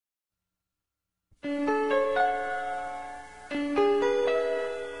We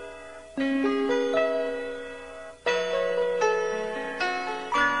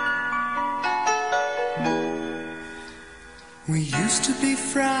used to be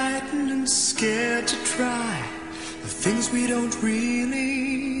frightened and scared to try the things we don't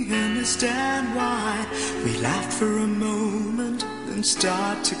really understand why. We laughed for a moment, then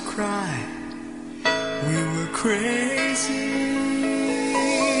start to cry. We were crazy.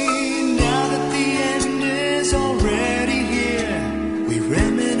 Now that the end is already here, we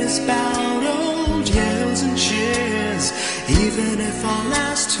reminisce about old yells and cheers, even if our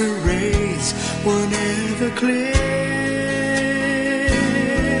last hurrays were never clear.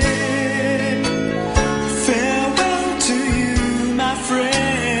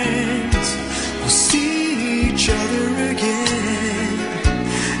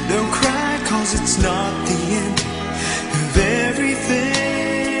 It's not the end of everything.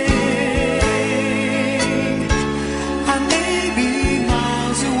 I may be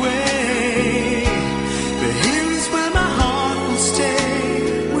miles away, but here is where my heart will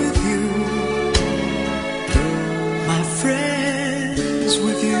stay with you, my friends,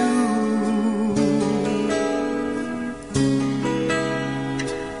 with you.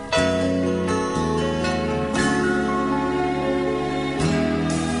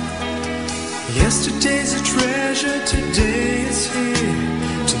 Yesterday's a treasure, today is here.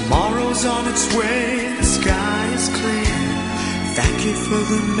 Tomorrow's on its way, the sky is clear. Thank you for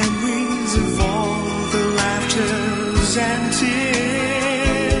the memories of all the laughters and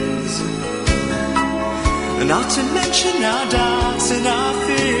tears, not to mention our doubts and our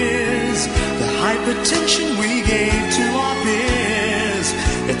fears, the hypertension we gave to our peers.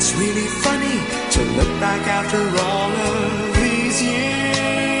 It's really funny to look back after all of these years.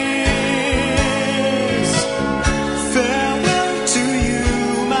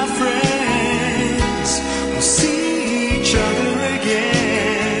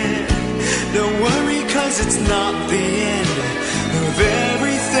 It's not the end of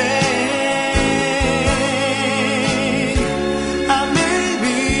everything. I may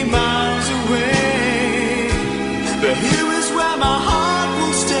be miles away, but here is where my heart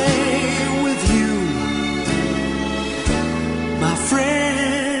will stay with you, my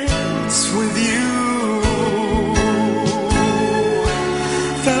friends, with you.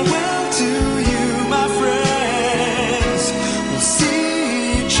 Farewell to you, my friends. We'll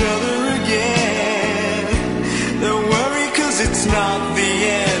see each other again. It's not the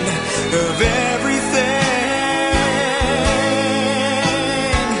end of everything.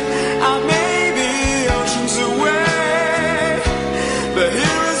 I may be oceans away, but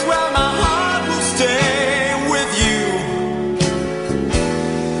here is where my heart will stay with you,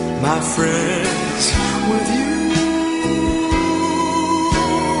 my friends, with you,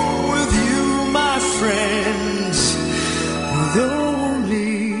 my friends, with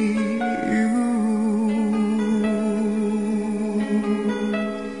only you.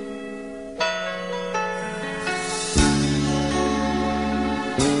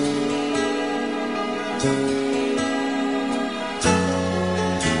 Thank you.